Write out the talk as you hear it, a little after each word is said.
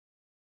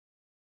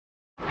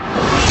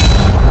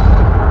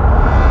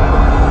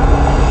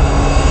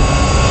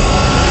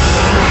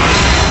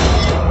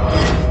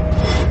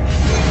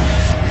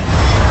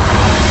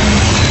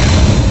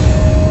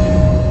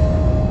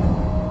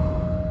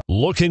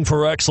Looking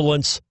for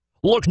excellence?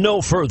 Look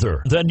no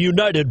further than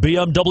United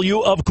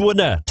BMW of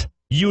Gwinnett.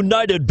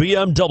 United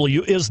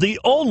BMW is the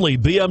only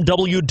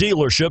BMW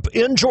dealership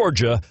in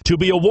Georgia to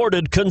be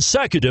awarded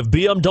consecutive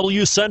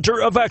BMW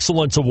Center of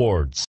Excellence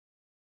Awards.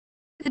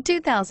 The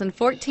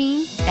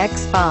 2014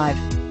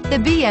 X5. The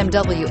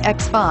BMW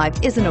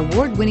X5 is an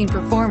award-winning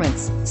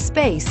performance,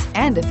 space,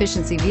 and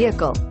efficiency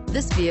vehicle.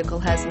 This vehicle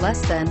has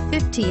less than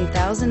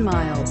 15,000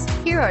 miles.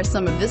 Here are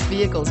some of this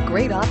vehicle's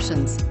great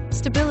options: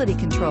 stability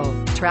control,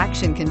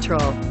 traction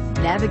control,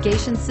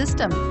 navigation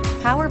system,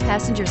 power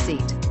passenger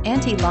seat,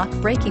 anti-lock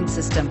braking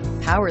system,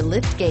 power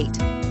lift gate,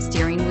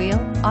 steering wheel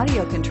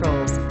audio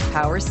controls,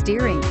 power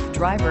steering,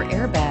 driver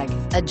airbag,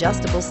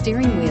 adjustable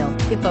steering wheel.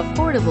 If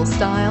affordable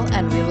style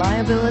and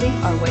reliability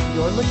are what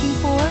you're looking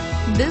for,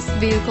 this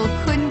vehicle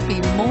couldn't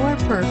be more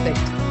perfect.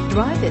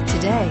 Drive it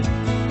today.